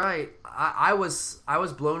 You're right. I was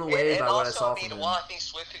blown away by what I saw from him. While I think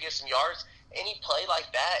Swift could get some yards, any play like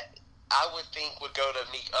that, I would think would go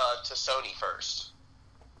to Sony first.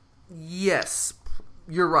 Yes,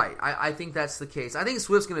 you're right. I think that's the case. I think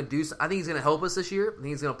Swift's going to do. I think he's going to help us this year. I think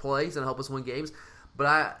he's going to play. He's going to help us win games.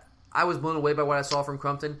 But I was blown away by what I saw from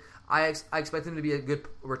Crumpton. I expect him to be a good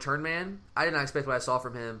return man. I did not expect what I saw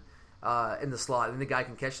from him in the slot. And the guy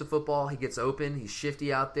can catch the football. He gets open. He's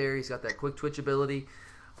shifty out there. He's got that quick twitch ability.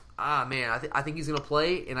 Man, I think he's going to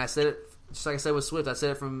play. And I said it just like I said with Swift. I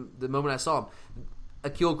said it from the moment I saw him.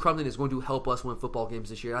 Akil Crumpton is going to help us win football games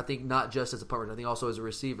this year. I think not just as a punter, I think also as a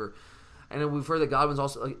receiver. And then we've heard that Godwin's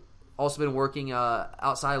also been working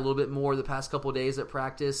outside a little bit more the past couple of days at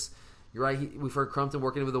practice. You're right. We've heard Crumpton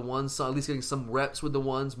working with the ones, so at least getting some reps with the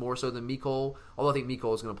ones more so than Mecole. Although I think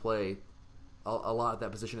Mecole is going to play a lot at that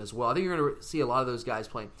position as well. I think you're going to see a lot of those guys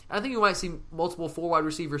playing. And I think you might see multiple 4 wide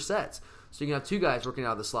receiver sets. So you can have 2 guys working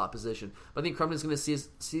out of the slot position. But I think Crumpton's going to he's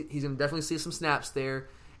going to definitely see some snaps there.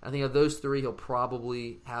 I think of those 3, he'll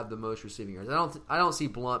probably have the most receiving yards. I don't see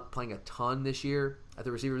Blunt playing a ton this year at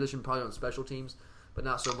the receiver position, probably on special teams, but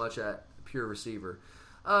not so much at pure receiver.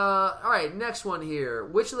 All right, next one here.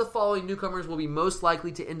 Which of the following newcomers will be most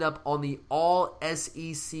likely to end up on the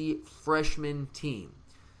All-SEC freshman team?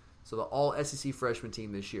 So the All-SEC freshman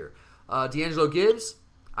team this year. D'Angelo Gibbs,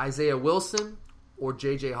 Isaiah Wilson, or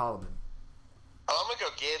J.J. Holloman? I'm going to go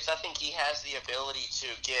Gibbs. I think he has the ability to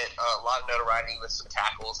get a lot of notoriety with some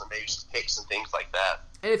tackles and maybe some picks and things like that.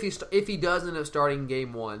 And if he does end up starting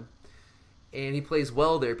game 1 and he plays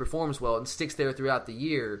well there, performs well, and sticks there throughout the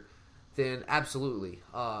year, then absolutely.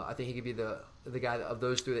 I think he could be the guy of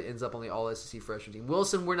those 3 that ends up on the All-SEC freshman team.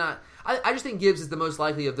 Wilson, we're not – I just think Gibbs is the most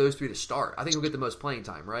likely of those 3 to start. I think he'll get the most playing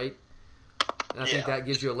time, right? And I think that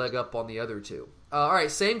gives you a leg up on the other 2. All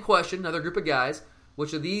right, same question, another group of guys.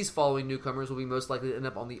 Which of these following newcomers will be most likely to end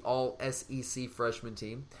up on the All-SEC freshman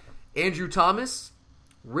team? Andrew Thomas,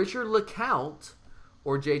 Richard LeCounte,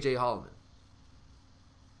 or J.J. Holloman?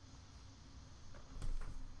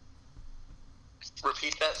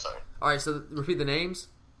 Repeat that, sorry. All right, so repeat the names?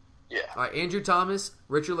 Yeah. All right, Andrew Thomas,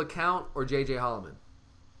 Richard LeCounte, or J.J. Holloman?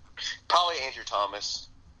 Probably Andrew Thomas.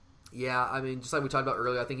 Yeah, I mean, just like we talked about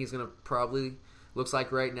earlier, I think he's going to probably, looks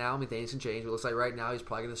like right now, I mean, things can change, but it looks like right now he's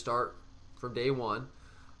probably going to start from day 1,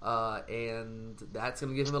 and that's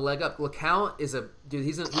going to give him a leg up. LeCounte is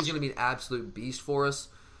he's going to be an absolute beast for us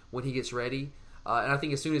when he gets ready, and I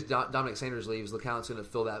think as soon as Dominic Sanders leaves, LeCounte's going to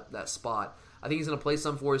fill that spot. I think he's going to play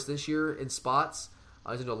some for us this year in spots.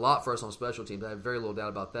 He's going to do a lot for us on special teams. I have very little doubt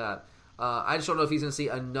about that. I just don't know if he's going to see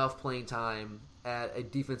enough playing time at a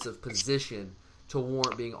defensive position to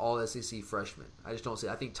warrant being all SEC freshman. I just don't see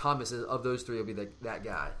it. I think Thomas, of those three, will be that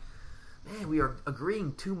guy. Man, we are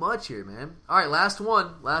agreeing too much here, man. All right, last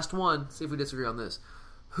one. See if we disagree on this.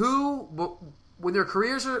 Who, when their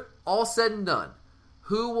careers are all said and done,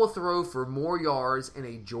 who will throw for more yards in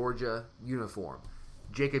a Georgia uniform?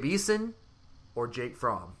 Jacob Eason or Jake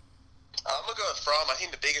Fromm? I'm going to go with Fromm. I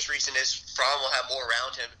think the biggest reason is Fromm will have more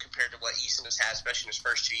around him compared to what Eason has had, especially in his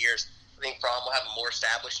first 2 years. I think Fromm will have a more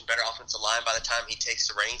established and better offensive line by the time he takes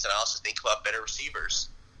the reins, and I also think he'll have better receivers.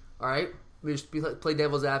 All right. Let me just play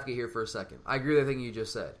devil's advocate here for a second. I agree with everything you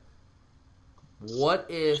just said. What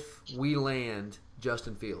if we land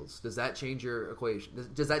Justin Fields? Does that change your equation?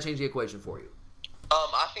 Does that change the equation for you?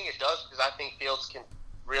 I think it does, because I think Fields can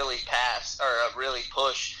really pass or really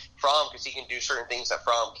push Fromm, because he can do certain things that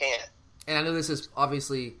Fromm can't. And I know this is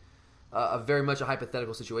obviously very much a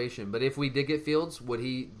hypothetical situation, but if we did get Fields, would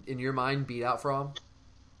he, in your mind, beat out Fromm?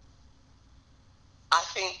 I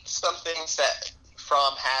think some things that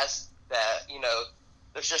Fromm has that,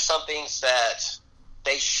 there's just some things that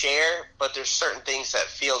they share, but there's certain things that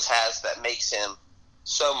Fields has that makes him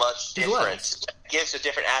so much different. Gives a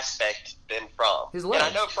different aspect than Fromm. His legs.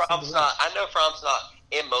 And I know Fromm's not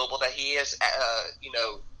immobile, that he is,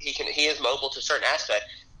 he is mobile to a certain aspect,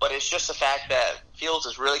 but it's just the fact that Fields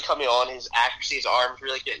is really coming on, his accuracy, his arms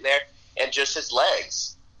really getting there, and just his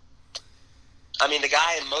legs. I mean, the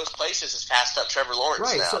guy in most places has passed up Trevor Lawrence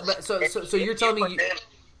right, now. So you're telling me...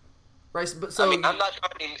 Right, but so I'm not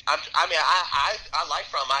talking. I like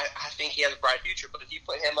Fromm. I think he has a bright future. But if you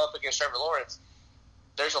put him up against Trevor Lawrence,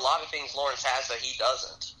 there's a lot of things Lawrence has that he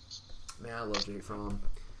doesn't. Man, I love Jake Fromm.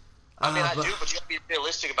 I do, but you have to be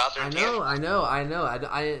realistic about their intangibles. I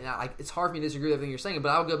know. It's hard for me to disagree with everything you're saying, but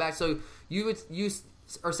I would go back. So you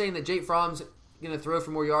are saying that Jake Fromm's going to throw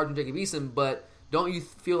for more yards than Jacob Eason, but don't you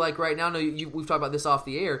feel like right now? No, we've talked about this off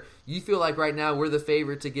the air. You feel like right now we're the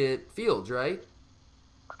favorite to get Fields, right?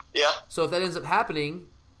 Yeah. So if that ends up happening,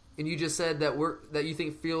 and you just said that you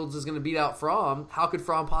think Fields is going to beat out Fromm, how could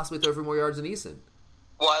Fromm possibly throw for more yards than Eason?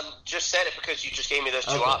 Well, I just said it because you just gave me those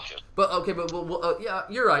two options. But yeah,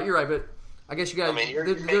 you're right. But I guess you got. I mean, you're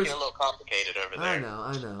making it a little complicated over there. I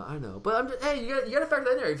know. But you got to factor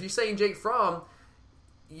that in there. If you're saying Jake Fromm,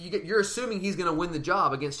 you're assuming he's going to win the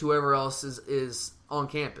job against whoever else is on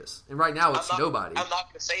campus, and right now it's nobody. I'm not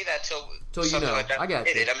going to say that till you know. Like that I got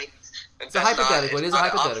you. I mean, it's a hypothetical. It is a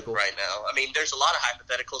hypothetical right now. I mean, there's a lot of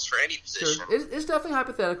hypotheticals for any position. Sure. It's definitely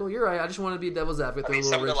hypothetical. You're right. I just want to be a devil's advocate. I mean,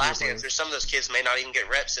 some of the last answers, some of those kids may not even get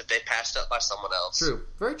reps if they passed up by someone else. True.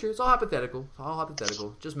 Very true. It's all hypothetical.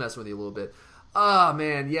 Just messing with you a little bit. Oh,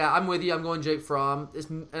 man. Yeah, I'm with you. I'm going Jake Fromm.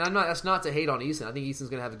 That's not to hate on Eason. I think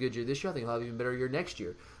Eason's going to have a good year this year. I think he'll have an even better year next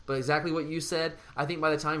year. But exactly what you said, I think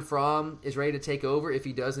by the time Fromm is ready to take over, if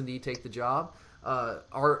he does indeed take the job,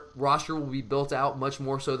 our roster will be built out much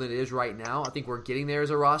more so than it is right now. I think we're getting there as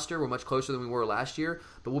a roster. We're much closer than we were last year,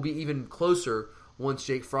 but we'll be even closer once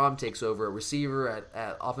Jake Fromm takes over at receiver,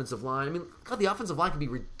 at offensive line. I mean, God, the offensive line can be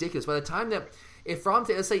ridiculous. By the time that, if Fromm,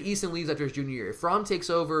 let's say Eason leaves after his junior year, if Fromm takes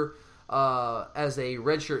over as a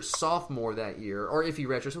redshirt sophomore that year, or if he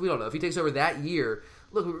redshirts, we don't know. If he takes over that year,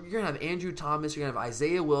 look, you're going to have Andrew Thomas, you're going to have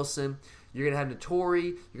Isaiah Wilson, you're going to have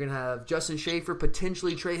Notori, you're going to have Justin Schaefer,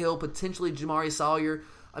 potentially Trey Hill, potentially Jamari Sawyer.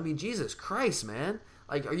 I mean, Jesus Christ, man.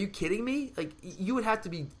 Like, are you kidding me? Like, you would have to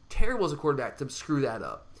be terrible as a quarterback to screw that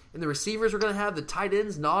up. And the receivers we're going to have, the tight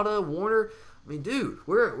ends, Nada, Warner. I mean, dude,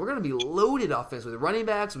 we're going to be loaded offensively. The running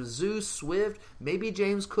backs with Zeus, Swift, maybe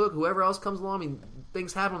James Cook, whoever else comes along. I mean,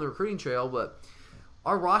 things happen on the recruiting trail, but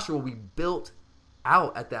our roster will be built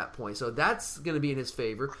out at that point. So that's going to be in his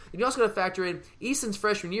favor. And you also got to factor in Eason's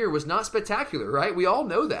freshman year was not spectacular, right? We all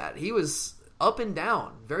know that. He was up and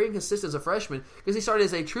down, very inconsistent as a freshman because he started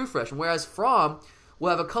as a true freshman, whereas Fromm will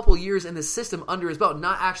have a couple years in the system under his belt,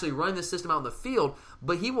 not actually running the system out in the field,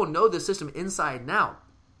 but he will know the system inside and out.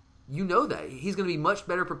 You know that. He's going to be much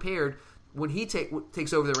better prepared when he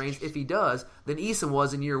takes over the reins, if he does, than Eason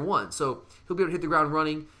was in year one. So he'll be able to hit the ground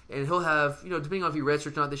running, and he'll have, depending on if he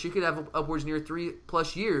redshirts or not, this year could have upwards near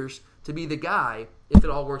 3+ years to be the guy if it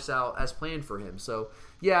all works out as planned for him. So,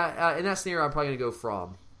 yeah, in that scenario, I'm probably going to go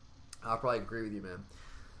Fromm. I'll probably agree with you, man.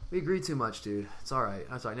 We agree too much, dude. It's all right.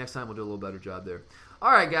 I'm sorry. Next time we'll do a little better job there.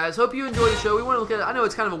 All right, guys. Hope you enjoyed the show. We want to look at it. I know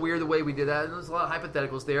it's kind of a weird the way we did that, and there's a lot of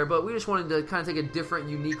hypotheticals there, but we just wanted to kind of take a different,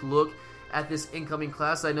 unique look at this incoming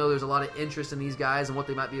class. I know there's a lot of interest in these guys and what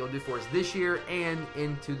they might be able to do for us this year and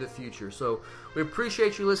into the future. So we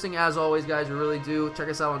appreciate you listening as always, guys. We really do. Check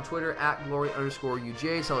us out on Twitter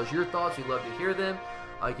 @glory_UJ. Tell us your thoughts. We'd love to hear them.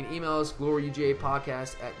 You can email us,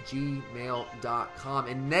 gloryujapodcast@gmail.com.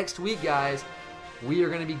 And next week, guys, we are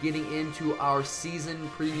going to be getting into our season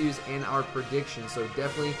previews and our predictions. So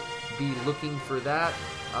definitely be looking for that.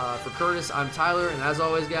 For Curtis, I'm Tyler. And as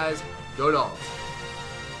always, guys, go Dogs.